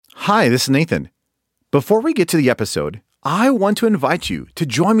Hi, this is Nathan. Before we get to the episode, I want to invite you to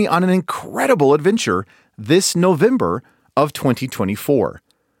join me on an incredible adventure this November of 2024.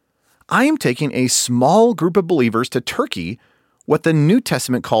 I am taking a small group of believers to Turkey, what the New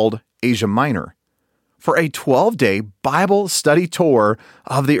Testament called Asia Minor, for a 12-day Bible study tour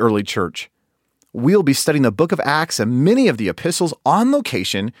of the early church. We'll be studying the book of Acts and many of the epistles on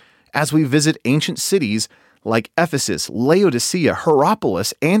location as we visit ancient cities like Ephesus, Laodicea,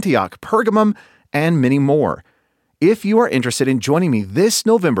 Hierapolis, Antioch, Pergamum, and many more. If you are interested in joining me this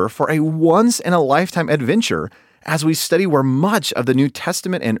November for a once-in-a-lifetime adventure as we study where much of the New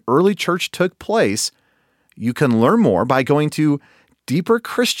Testament and early church took place, you can learn more by going to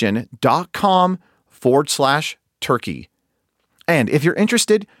deeperchristian.com/Turkey. And if you're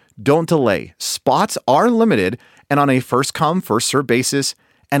interested, don't delay. Spots are limited and on a first-come, first-served basis,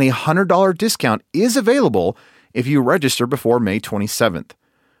 and a $100 discount is available if you register before May 27th.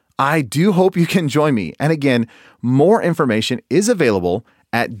 I do hope you can join me. And again, more information is available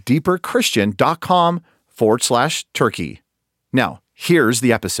at deeperchristian.com/Turkey. Now, here's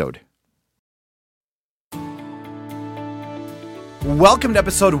the episode. Welcome to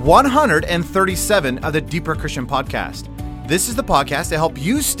episode 137 of the Deeper Christian Podcast. This is the podcast to help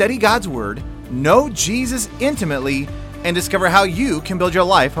you study God's Word, know Jesus intimately, and discover how you can build your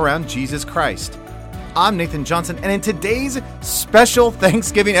life around Jesus Christ. I'm Nathan Johnson, and in today's special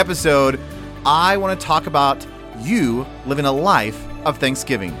Thanksgiving episode, I want to talk about you living a life of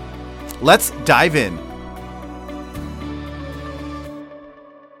Thanksgiving. Let's dive in.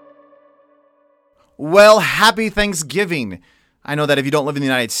 Well, happy Thanksgiving. I know that if you don't live in the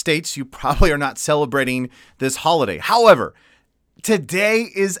United States, you probably are not celebrating this holiday. However, today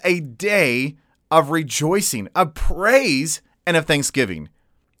is a day of rejoicing, of praise, and of thanksgiving.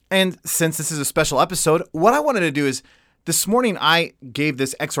 And since this is a special episode, what I wanted to do is, this morning I gave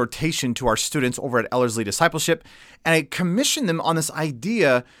this exhortation to our students over at Ellerslie Discipleship, and I commissioned them on this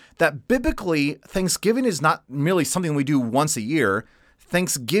idea that biblically, Thanksgiving is not merely something we do once a year.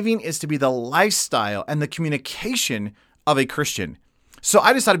 Thanksgiving is to be the lifestyle and the communication of a Christian. So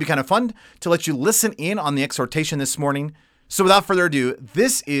I decided it'd be kind of fun to let you listen in on the exhortation this morning. So without further ado,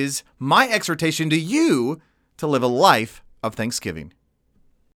 this is my exhortation to you to live a life of thanksgiving.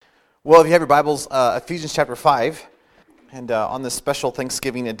 Well, if you have your Bibles, Ephesians chapter 5, and on this special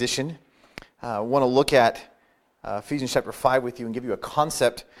Thanksgiving edition, I want to look at Ephesians chapter 5 with you and give you a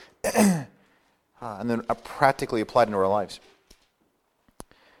concept and then practically applied into our lives.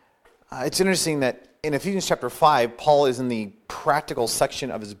 It's interesting that in Ephesians chapter 5, Paul is in the practical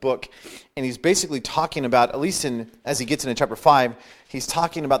section of his book, and he's basically talking about, at least as he gets into chapter 5, he's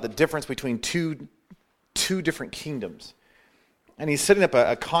talking about the difference between two different kingdoms. And he's setting up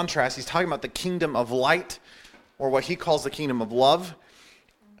a contrast. He's talking about the kingdom of light, or what he calls the kingdom of love,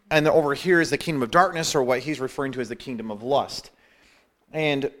 and over here is the kingdom of darkness, or what he's referring to as the kingdom of lust.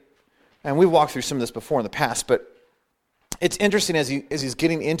 And we've walked through some of this before in the past, but it's interesting as he's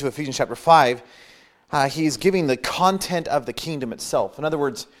getting into Ephesians chapter 5, he's giving the content of the kingdom itself. In other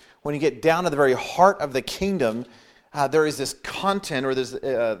words, when you get down to the very heart of the kingdom, there is this content, or there's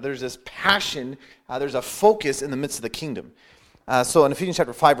this passion, there's a focus in the midst of the kingdom. So in Ephesians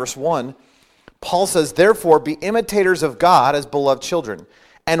chapter 5, verse 1, Paul says, "Therefore be imitators of God as beloved children,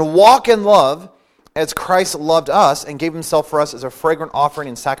 and walk in love as Christ loved us and gave himself for us as a fragrant offering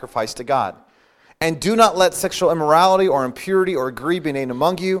and sacrifice to God. And do not let sexual immorality or impurity or greed be named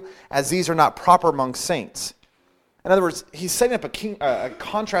among you, as these are not proper among saints." In other words, he's setting up a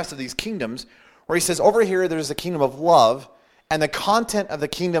contrast of these kingdoms, where he says, over here there's the kingdom of love, and the content of the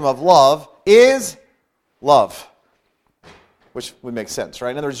kingdom of love is love, which would make sense,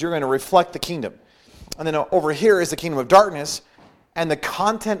 right? In other words, you're going to reflect the kingdom. And then over here is the kingdom of darkness, and the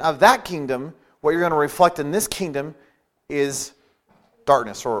content of that kingdom, what you're going to reflect in this kingdom, is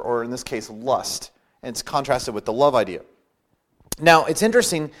darkness, or in this case, lust. And it's contrasted with the love idea. Now, it's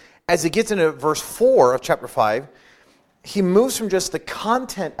interesting, as he gets into verse 4 of chapter 5, he moves from just the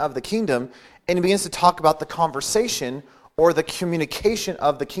content of the kingdom, and he begins to talk about the conversation or the communication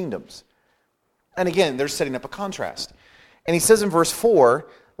of the kingdoms. And again, they're setting up a contrast. And he says in verse 4,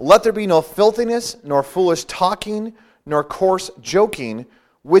 "Let there be no filthiness, nor foolish talking, nor coarse joking,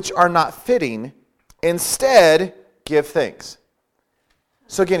 which are not fitting. Instead, give thanks."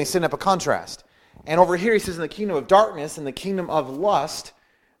 So again, he's setting up a contrast. And over here he says in the kingdom of darkness and the kingdom of lust,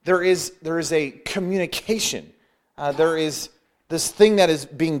 there is a communication. There is this thing that is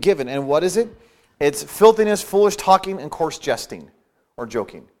being given. And what is it? It's filthiness, foolish talking, and coarse jesting or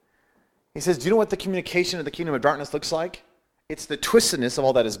joking. He says, do you know what the communication of the kingdom of darkness looks like? It's the twistedness of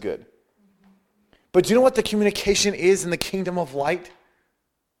all that is good. But do you know what the communication is in the kingdom of light?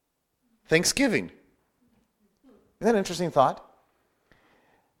 Thanksgiving. Isn't that an interesting thought?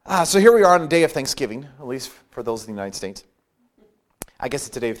 So here we are on a day of Thanksgiving, at least for those in the United States. I guess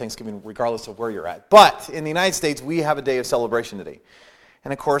it's a day of Thanksgiving regardless of where you're at. But in the United States, we have a day of celebration today.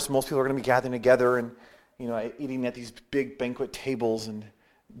 And of course, most people are going to be gathering together and eating at these big banquet tables and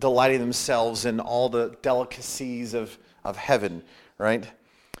delighting themselves in all the delicacies of heaven, right?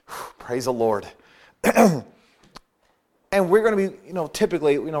 Praise the Lord. And we're going to be,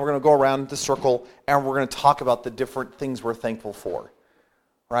 typically, we're going to go around the circle and we're going to talk about the different things we're thankful for.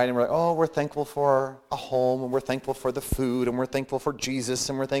 Right? And we're like, we're thankful for a home, and we're thankful for the food, and we're thankful for Jesus,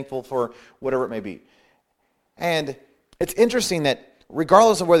 and we're thankful for whatever it may be. And it's interesting that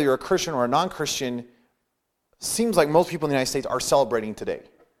regardless of whether you're a Christian or a non-Christian, seems like most people in the United States are celebrating today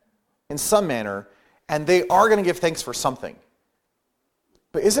in some manner, and they are going to give thanks for something.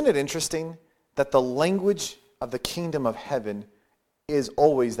 But isn't it interesting that the language of the kingdom of heaven is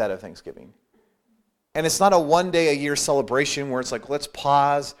always that of thanksgiving? And it's not a one-day-a-year celebration where it's like, let's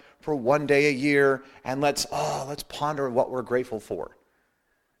pause for one day a year and let's ponder what we're grateful for.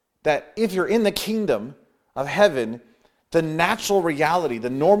 That if you're in the kingdom of heaven, the natural reality, the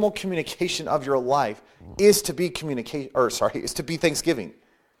normal communication of your life is to be thanksgiving.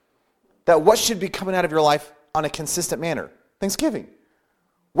 That what should be coming out of your life on a consistent manner? Thanksgiving.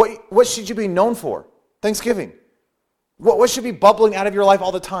 What should you be known for? Thanksgiving. What should be bubbling out of your life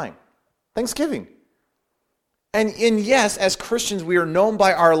all the time? Thanksgiving. And yes, as Christians, we are known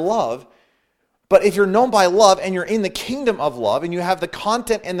by our love. But if you're known by love and you're in the kingdom of love and you have the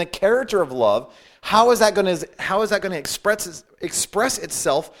content and the character of love, how is that going to express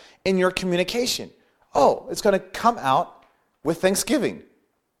itself in your communication? It's going to come out with thanksgiving,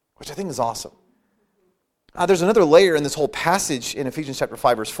 which I think is awesome. There's another layer in this whole passage in Ephesians chapter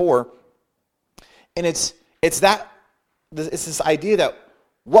 5, verse 4, and it's this idea that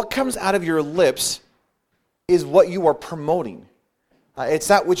what comes out of your lips is what you are promoting. It's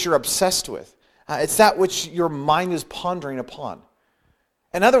that which you're obsessed with. It's that which your mind is pondering upon.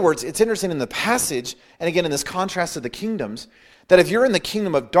 In other words, it's interesting in the passage, and again in this contrast to the kingdoms, that if you're in the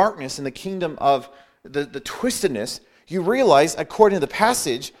kingdom of darkness, in the kingdom of the twistedness, you realize, according to the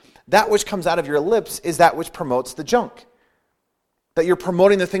passage, that which comes out of your lips is that which promotes the junk. That you're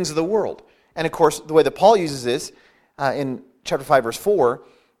promoting the things of the world. And of course, the way that Paul uses this in chapter 5, verse 4,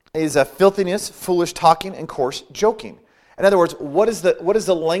 is filthiness, foolish talking, and coarse joking. In other words, what is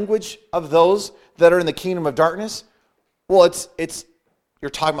the language of those that are in the kingdom of darkness? Well, it's you're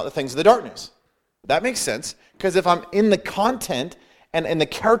talking about the things of the darkness. That makes sense, because if I'm in the content and the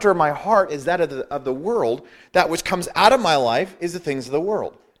character of my heart is that of the world, that which comes out of my life is the things of the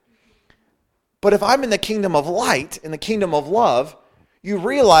world. But if I'm in the kingdom of light, in the kingdom of love, you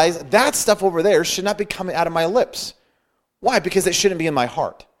realize that stuff over there should not be coming out of my lips. Why? Because it shouldn't be in my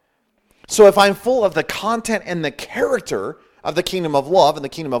heart. So if I'm full of the content and the character of the kingdom of love and the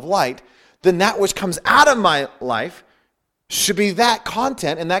kingdom of light, then that which comes out of my life should be that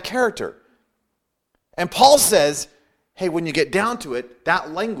content and that character. And Paul says, hey, when you get down to it,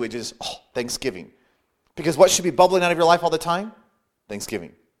 that language is thanksgiving. Because what should be bubbling out of your life all the time?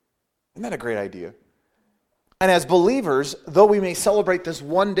 Thanksgiving. Isn't that a great idea? And as believers, though we may celebrate this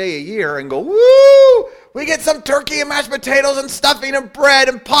one day a year and go, woo, we get some turkey and mashed potatoes and stuffing and bread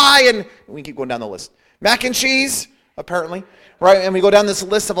and pie, and we keep going down the list. Mac and cheese, apparently, right? And we go down this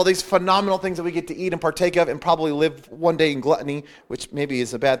list of all these phenomenal things that we get to eat and partake of and probably live one day in gluttony, which maybe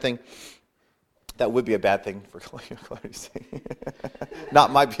is a bad thing. That would be a bad thing for Claudia's sake.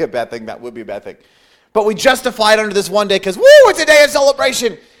 Not might be a bad thing, that would be a bad thing. But we justify it under this one day because, woo, it's a day of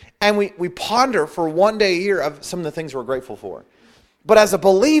celebration. And we ponder for one day a year of some of the things we're grateful for. But as a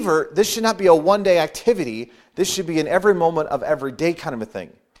believer, this should not be a one-day activity. This should be an every moment of every day kind of a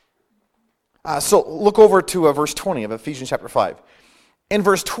thing. So look over to verse 20 of Ephesians chapter 5. In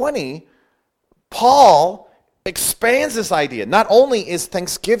verse 20, Paul expands this idea. Not only is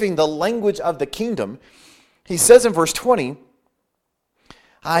thanksgiving the language of the kingdom, he says in verse 20,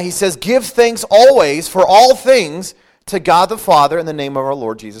 he says, give thanks always for all things to God the Father in the name of our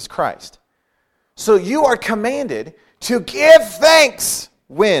Lord Jesus Christ. So you are commanded to give thanks.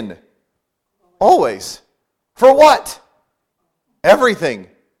 When? Always. For what? Everything.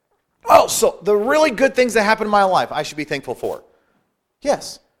 So the really good things that happen in my life, I should be thankful for.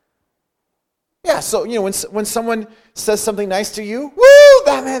 Yes. Yeah, so when someone says something nice to you, woo,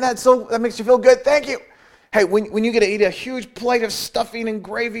 that makes you feel good. Thank you. Hey, when you get to eat a huge plate of stuffing and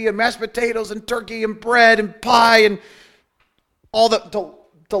gravy and mashed potatoes and turkey and bread and pie and all the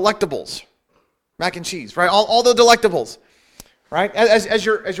delectables, mac and cheese, right? All the delectables, right? As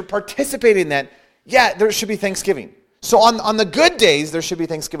you're participating in that, yeah, there should be thanksgiving. So on the good days, there should be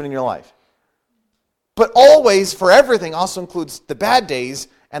thanksgiving in your life. But always, for everything, also includes the bad days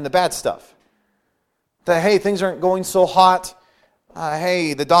and the bad stuff. That, hey, things aren't going so hot.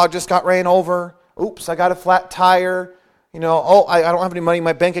 Hey, the dog just got ran over. Oops, I got a flat tire. I don't have any money in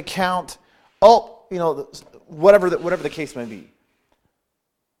my bank account. Whatever the case may be.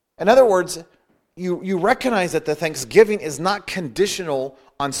 In other words, you recognize that the thanksgiving is not conditional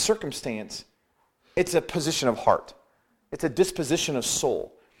on circumstance. It's a position of heart. It's a disposition of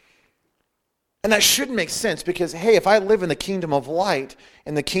soul. And that should make sense because, hey, if I live in the kingdom of light,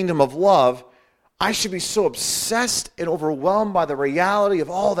 in the kingdom of love, I should be so obsessed and overwhelmed by the reality of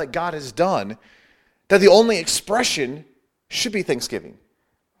all that God has done that the only expression should be thanksgiving.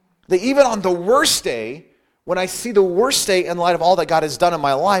 That even on the worst day, when I see the worst day in light of all that God has done in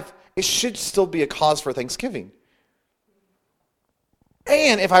my life, it should still be a cause for thanksgiving.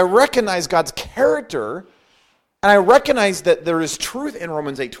 And if I recognize God's character, and I recognize that there is truth in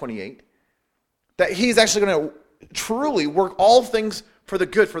Romans 8:28, that He's actually going to truly work all things for the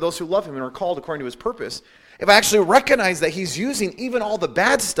good for those who love Him and are called according to His purpose, if I actually recognize that He's using even all the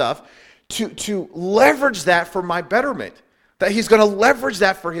bad stuff to leverage that for my betterment, that He's going to leverage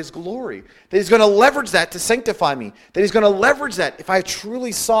that for His glory, that He's going to leverage that to sanctify me, that He's going to leverage that if I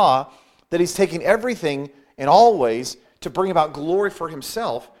truly saw that He's taking everything in all ways to bring about glory for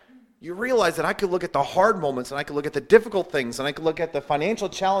Himself, you realize that I could look at the hard moments, and I could look at the difficult things, and I could look at the financial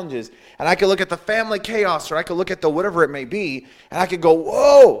challenges, and I could look at the family chaos, or I could look at the whatever it may be, and I could go,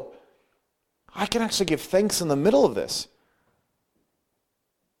 whoa, I can actually give thanks in the middle of this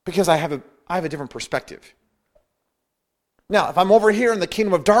because I have a different perspective. Now, if I'm over here in the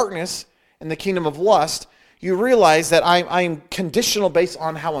kingdom of darkness, in the kingdom of lust, you realize that I'm conditional based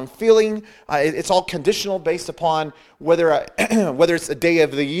on how I'm feeling. It's all conditional based upon whether it's a day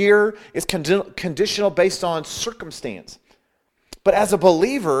of the year. It's conditional based on circumstance. But as a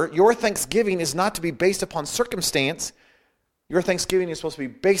believer, your thanksgiving is not to be based upon circumstance. Your thanksgiving is supposed to be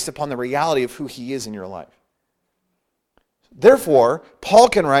based upon the reality of who He is in your life. Therefore, Paul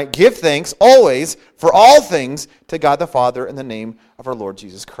can write, give thanks always for all things to God the Father in the name of our Lord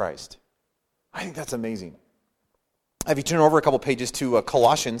Jesus Christ. I think that's amazing. If you turn over a couple pages to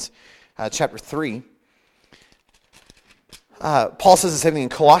Colossians chapter 3, Paul says the same thing in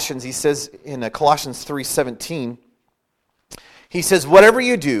Colossians. He says in Colossians 3:17, he says, whatever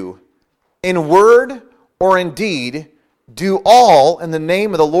you do, in word or in deed, do all in the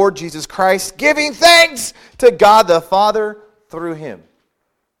name of the Lord Jesus Christ, giving thanks to God the Father through Him.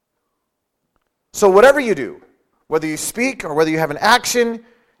 So whatever you do, whether you speak or whether you have an action,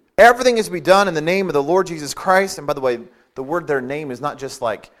 everything is to be done in the name of the Lord Jesus Christ. And by the way, the word their name is not just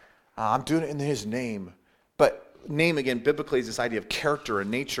like, I'm doing it in His name. But name, again, biblically is this idea of character and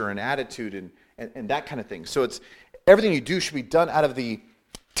nature and attitude and that kind of thing. So it's everything you do should be done out of the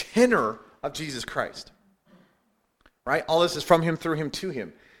tenor of Jesus Christ. Right? All this is from Him, through Him, to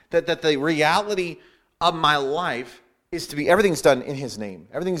Him. That the reality of my life is to be, everything's done in His name.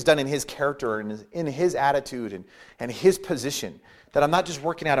 Everything's done in His character and in His attitude and His position. That I'm not just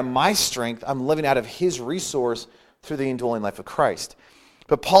working out of my strength, I'm living out of His resource through the indwelling life of Christ.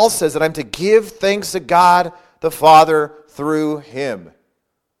 But Paul says that I'm to give thanks to God the Father through Him.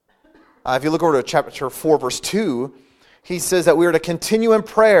 If you look over to chapter 4, verse 2, he says that we are to continue in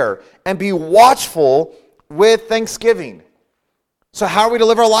prayer and be watchful with thanksgiving. So how are we to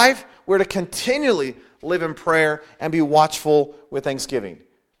live our life? We're to continually live in prayer and be watchful with thanksgiving.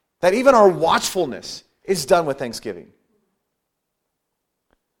 That even our watchfulness is done with thanksgiving.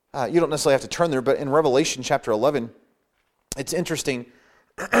 You don't necessarily have to turn there, but in Revelation chapter 11, it's interesting.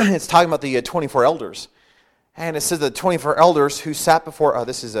 It's talking about the 24 elders. And it says the 24 elders who sat before,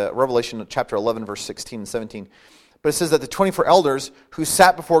 this is Revelation chapter 11, verse 16 and 17. But it says that the 24 elders who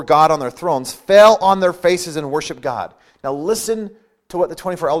sat before God on their thrones fell on their faces and worshiped God. Now listen to what the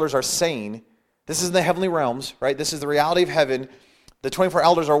 24 elders are saying. This is in the heavenly realms, right? This is the reality of heaven. The 24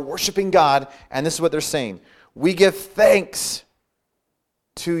 elders are worshiping God, and this is what they're saying. We give thanks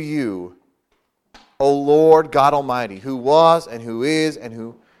to you, O Lord God Almighty, who was and who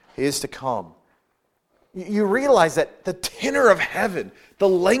is to come. You realize that the tenor of heaven, the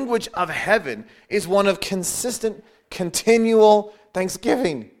language of heaven, is one of consistent, continual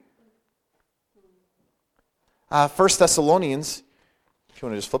thanksgiving. 1 Thessalonians, if you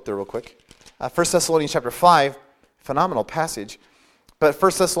want to just flip there real quick. 1 Thessalonians chapter 5, phenomenal passage. But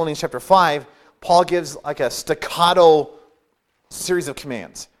 1 Thessalonians chapter 5, Paul gives like a staccato series of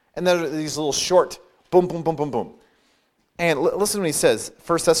commands. And then these little short, boom, boom, boom, boom, boom. And listen to what he says,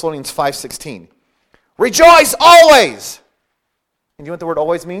 1 Thessalonians 5:16. Rejoice always. And do you know what the word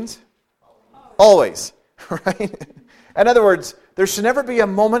always means? Always. Right? In other words, There should never be a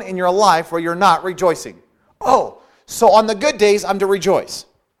moment in your life where you're not rejoicing. Oh, so on the good days, I'm to rejoice.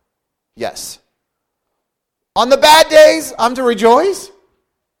 Yes. On the bad days, I'm to rejoice?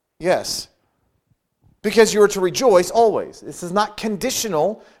 Yes. Because you are to rejoice always. This is not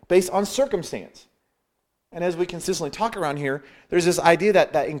conditional based on circumstance. And as we consistently talk around here, there's this idea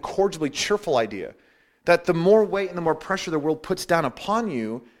that incorrigibly cheerful idea. That the more weight and the more pressure the world puts down upon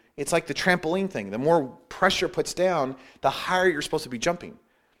you, it's like the trampoline thing. The more pressure it puts down, the higher you're supposed to be jumping.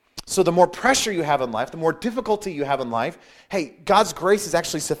 So the more pressure you have in life, the more difficulty you have in life, hey, God's grace is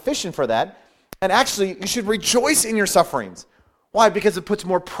actually sufficient for that. And actually, you should rejoice in your sufferings. Why? Because it puts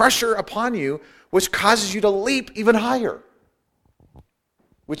more pressure upon you, which causes you to leap even higher,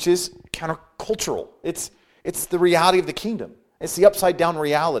 which is countercultural. It's the reality of the kingdom. It's the upside down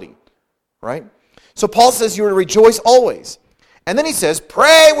reality, right? So Paul says you are to rejoice always. And then he says,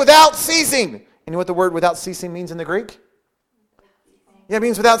 pray without ceasing. And you know what the word without ceasing means in the Greek? Yeah, it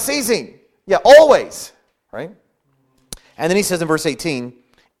means without ceasing. Yeah, always, right? And then he says in verse 18,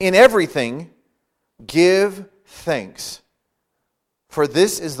 in everything give thanks, for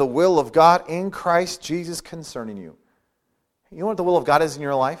this is the will of God in Christ Jesus concerning you. You know what the will of God is in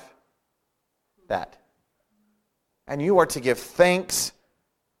your life? That. And you are to give thanks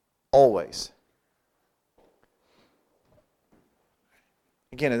always.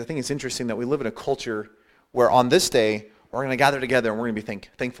 Again, I think it's interesting that we live in a culture where on this day, we're going to gather together and we're going to be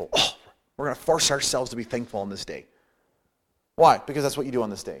thankful. Oh, we're going to force ourselves to be thankful on this day. Why? Because that's what you do on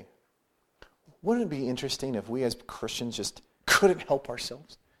this day. Wouldn't it be interesting if we as Christians just couldn't help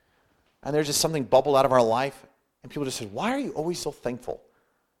ourselves? And there's just something bubbled out of our life and people just said, why are you always so thankful?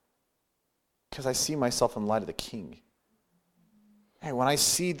 Because I see myself in light of the King. Hey, when I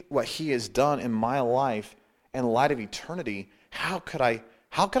see what He has done in my life in light of eternity, how could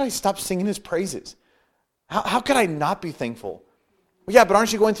I stop singing His praises? How could I not be thankful? Well, yeah, but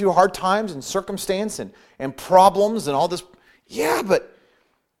aren't you going through hard times and circumstance and problems and all this? Yeah, but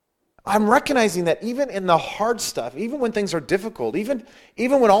I'm recognizing that even in the hard stuff, even when things are difficult, even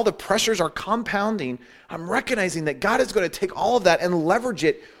when all the pressures are compounding, I'm recognizing that God is going to take all of that and leverage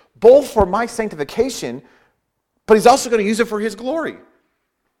it both for my sanctification, but He's also going to use it for His glory.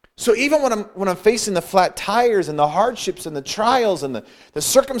 So even when I'm facing the flat tires and the hardships and the trials and the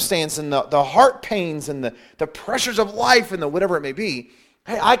circumstance and the heart pains and the pressures of life and the whatever it may be,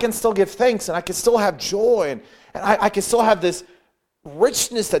 hey, I can still give thanks and I can still have joy and I can still have this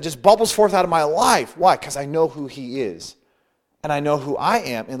richness that just bubbles forth out of my life. Why? Because I know who He is. And I know who I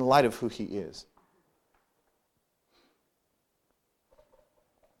am in light of who He is.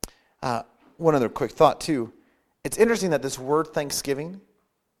 One other quick thought too. It's interesting that this word thanksgiving,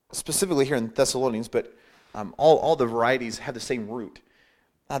 specifically here in Thessalonians, but all the varieties have the same root.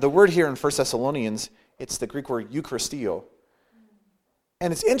 The word here in 1 Thessalonians, it's the Greek word Eucharistio.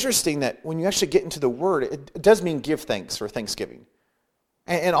 And it's interesting that when you actually get into the word, it does mean give thanks or thanksgiving.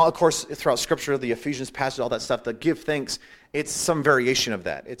 And of course, throughout Scripture, the Ephesians passage, all that stuff, the give thanks, it's some variation of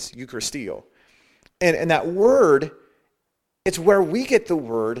that. It's Eucharistio. And that word, it's where we get the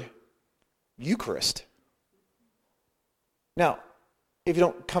word Eucharist. Now, if you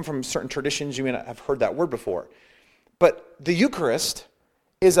don't come from certain traditions, you may not have heard that word before. But the Eucharist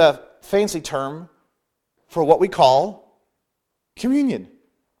is a fancy term for what we call communion.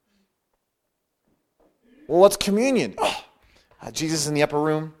 Well, what's communion? Jesus in the upper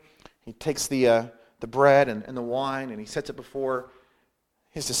room, He takes the bread and the wine and He sets it before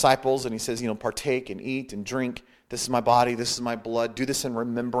His disciples and He says, partake and eat and drink. This is my body, this is my blood. Do this in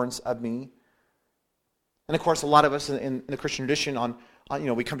remembrance of me. And of course, a lot of us in the Christian tradition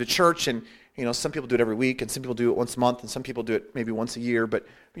we come to church and, some people do it every week and some people do it once a month and some people do it maybe once a year. But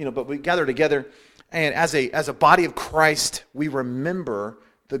we gather together and as a body of Christ, we remember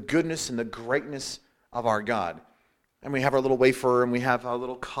the goodness and the greatness of our God. And we have our little wafer and we have our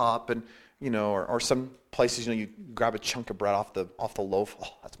little cup and, or some places, you grab a chunk of bread off the loaf.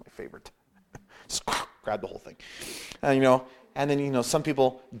 Oh, that's my favorite. Just grab the whole thing. And then, some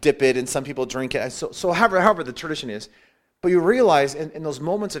people dip it and some people drink it. So however the tradition is. But you realize in those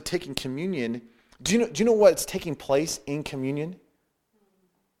moments of taking communion, do you know what's taking place in communion?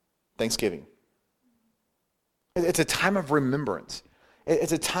 Thanksgiving. It's a time of remembrance.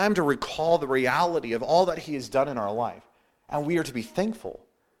 It's a time to recall the reality of all that He has done in our life. And we are to be thankful.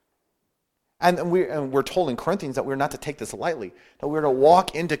 And we're told in Corinthians that we're not to take this lightly, that we're to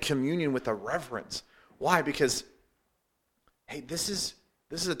walk into communion with a reverence. Why? Because, hey, this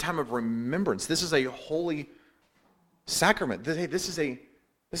is a time of remembrance. This is a holy sacrament. Hey, this is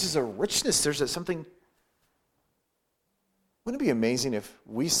a richness. There's something. Wouldn't it be amazing if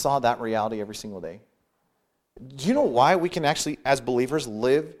we saw that reality every single day? Do you know why we can actually, as believers,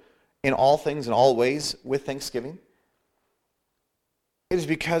 live in all things, in all ways, with thanksgiving? It is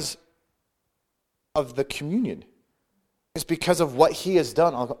because of the communion. It's because of what he has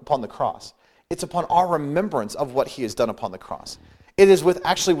done upon the cross. It's upon our remembrance of what he has done upon the cross. It is with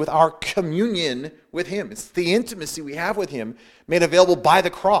our communion with him. It's the intimacy we have with him made available by the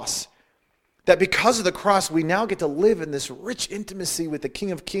cross. That because of the cross, we now get to live in this rich intimacy with the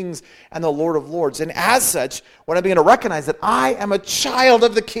King of Kings and the Lord of Lords. And as such, when I begin to recognize that I am a child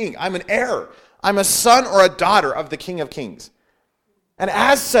of the King, I'm an heir, I'm a son or a daughter of the King of Kings. And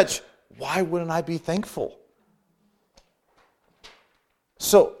as such, why wouldn't I be thankful?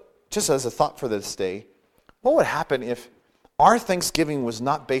 So, just as a thought for this day, what would happen if our Thanksgiving was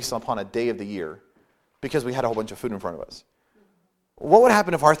not based upon a day of the year because we had a whole bunch of food in front of us? What would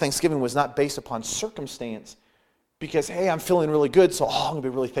happen if our Thanksgiving was not based upon circumstance because, hey, I'm feeling really good, so I'm going to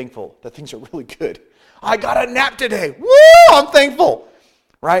be really thankful that things are really good. I got a nap today. Woo! I'm thankful.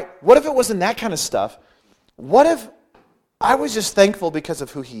 Right? What if it wasn't that kind of stuff? What if I was just thankful because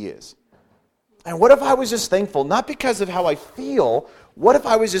of who he is? And what if I was just thankful, not because of how I feel, what if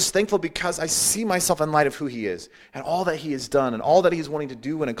I was just thankful because I see myself in light of who he is and all that he has done and all that he's wanting to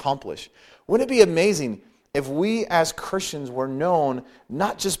do and accomplish? Wouldn't it be amazing if we as Christians were known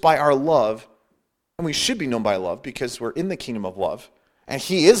not just by our love, and we should be known by love because we're in the kingdom of love, and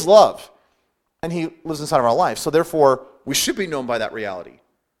he is love, and he lives inside of our life. So therefore, we should be known by that reality,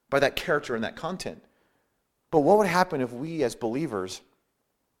 by that character and that content. But what would happen if we as believers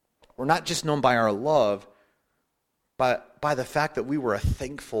were not just known by our love, but by the fact that we were a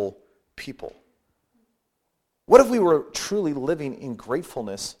thankful people? What if we were truly living in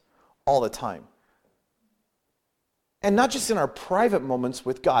gratefulness all the time? And not just in our private moments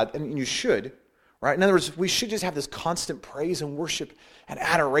with God, and you should, right? In other words, we should just have this constant praise and worship and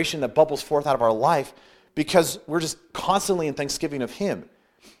adoration that bubbles forth out of our life because we're just constantly in thanksgiving of him.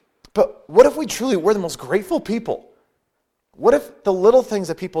 But what if we truly were the most grateful people? What if the little things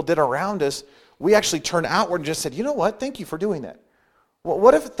that people did around us, we actually turned outward and just said, you know what, thank you for doing that? Well,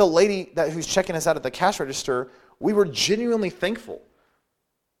 what if the lady who's checking us out at the cash register, we were genuinely thankful?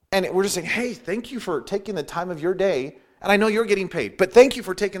 And we're just saying, hey, thank you for taking the time of your day, and I know you're getting paid, but thank you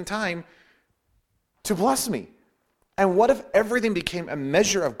for taking time to bless me. And what if everything became a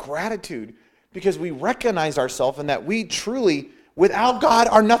measure of gratitude because we recognized ourselves and that we truly, without God,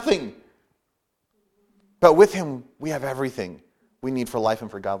 are nothing. But with him, we have everything we need for life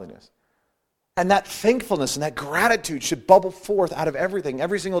and for godliness. And that thankfulness and that gratitude should bubble forth out of everything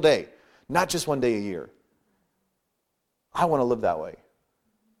every single day, not just one day a year. I want to live that way.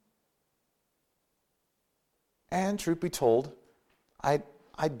 And truth be told, I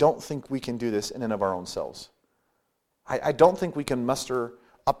don't think we can do this in and of our own selves. I don't think we can muster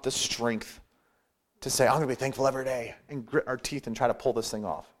up the strength to say, I'm going to be thankful every day and grit our teeth and try to pull this thing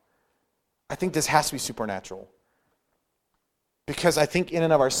off. I think this has to be supernatural. Because I think in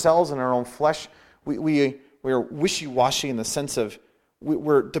and of ourselves and our own flesh, we're wishy-washy in the sense of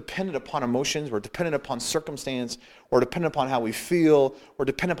we're dependent upon emotions, we're dependent upon circumstance, we're dependent upon how we feel, we're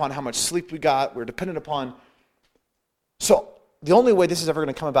dependent upon how much sleep we got, we're dependent upon... So the only way this is ever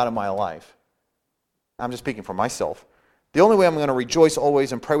going to come about in my life, I'm just speaking for myself, the only way I'm going to rejoice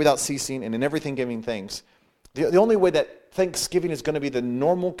always and pray without ceasing and in everything giving thanks, the only way that thanksgiving is going to be the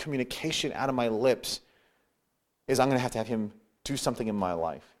normal communication out of my lips is I'm going to have him do something in my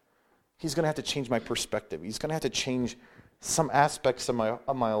life. He's going to have to change my perspective. He's going to have to change some aspects of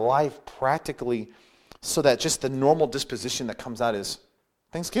my life practically so that just the normal disposition that comes out is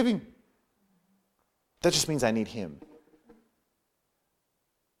thanksgiving. That just means I need him.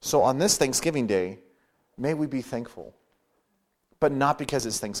 So on this Thanksgiving Day, may we be thankful, but not because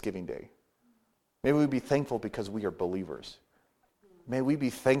it's Thanksgiving Day. May we be thankful because we are believers. May we be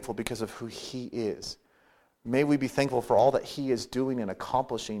thankful because of who he is. May we be thankful for all that he is doing and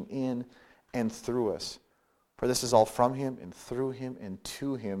accomplishing in and through us. For this is all from him and through him and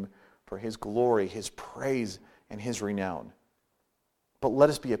to him for his glory, his praise, and his renown. But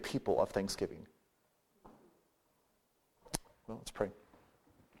let us be a people of thanksgiving. Well, let's pray.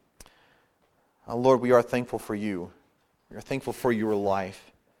 Lord, we are thankful for you. We are thankful for your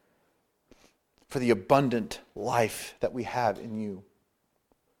life, for the abundant life that we have in you.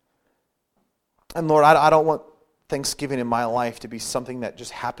 And Lord, I don't want Thanksgiving in my life to be something that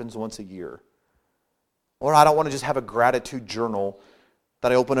just happens once a year. Lord, I don't want to just have a gratitude journal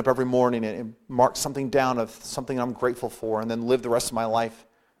that I open up every morning and mark something down of something I'm grateful for and then live the rest of my life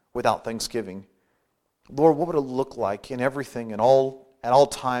without thanksgiving. Lord, what would it look like in everything, at all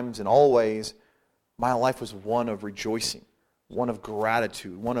times, in all ways? My life was one of rejoicing, one of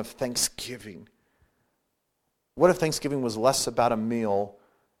gratitude, one of thanksgiving. What if Thanksgiving was less about a meal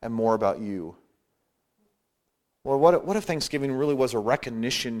and more about you? Or what if Thanksgiving really was a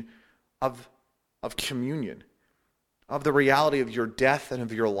recognition of communion, of the reality of your death and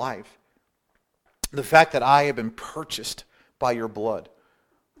of your life? The fact that I have been purchased by your blood.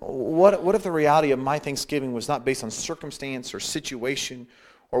 What if the reality of my Thanksgiving was not based on circumstance or situation,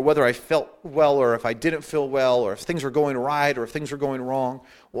 or whether I felt well or if I didn't feel well, or if things were going right or if things were going wrong?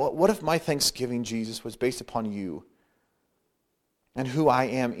 What if my Thanksgiving, Jesus, was based upon you and who I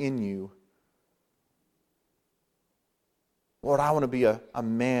am in you? Lord, I want to be a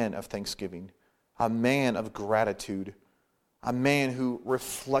man of thanksgiving, a man of gratitude, a man who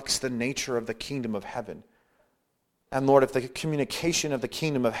reflects the nature of the kingdom of heaven. And Lord, if the communication of the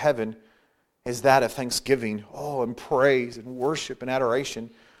kingdom of heaven is that of thanksgiving, and praise and worship and adoration,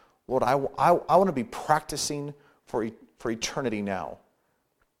 Lord, I want to be practicing for eternity now.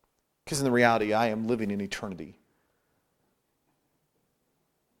 Because in the reality, I am living in eternity.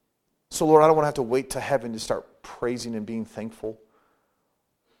 So Lord, I don't want to have to wait to heaven to start praising and being thankful.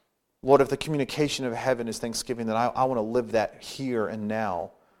 Lord, if the communication of heaven is thanksgiving, then I want to live that here and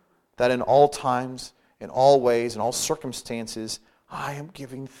now. That in all times, in all ways, in all circumstances, I am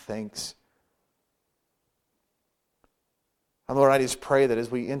giving thanks. And Lord, I just pray that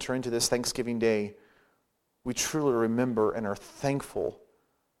as we enter into this Thanksgiving day, we truly remember and are thankful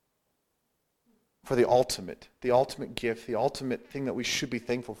for the ultimate gift, the ultimate thing that we should be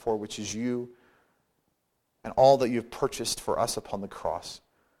thankful for, which is you and all that you've purchased for us upon the cross.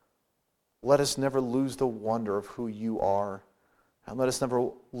 Let us never lose the wonder of who you are. And let us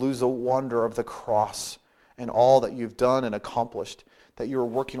never lose the wonder of the cross and all that you've done and accomplished, that you are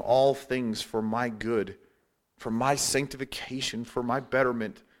working all things for my good, for my sanctification, for my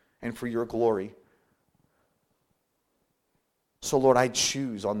betterment, and for your glory. So Lord, I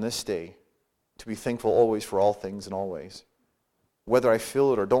choose on this day to be thankful always for all things and always. Whether I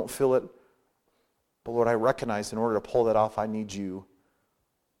feel it or don't feel it, but Lord, I recognize in order to pull that off, I need you.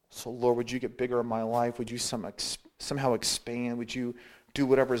 So Lord, would you get bigger in my life? Would you somehow expand? Would you do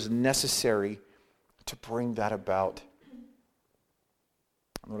whatever is necessary to bring that about?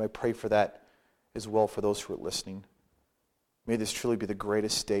 Lord, I pray for that as well for those who are listening. May this truly be the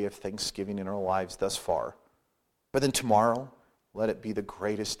greatest day of Thanksgiving in our lives thus far. But then tomorrow, let it be the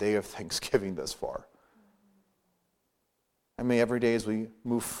greatest day of Thanksgiving thus far. And may every day as we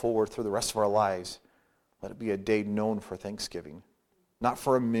move forward through the rest of our lives, let it be a day known for Thanksgiving. Not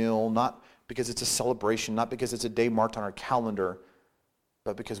for a meal, not because it's a celebration, not because it's a day marked on our calendar,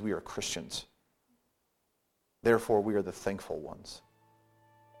 but because we are Christians. Therefore, we are the thankful ones.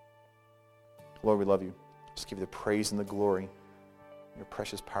 Lord, we love you. Just give you the praise and the glory. In your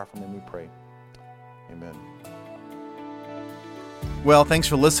precious, powerful name we pray. Amen. Well, thanks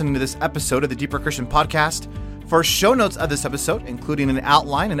for listening to this episode of the Deeper Christian Podcast. For show notes of this episode, including an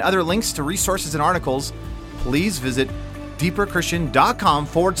outline and other links to resources and articles, please visit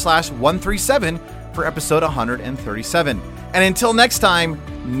deeperchristian.com/137 for episode 137. And until next time,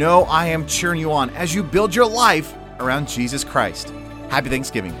 know I am cheering you on as you build your life around Jesus Christ. Happy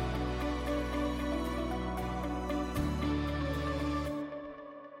Thanksgiving.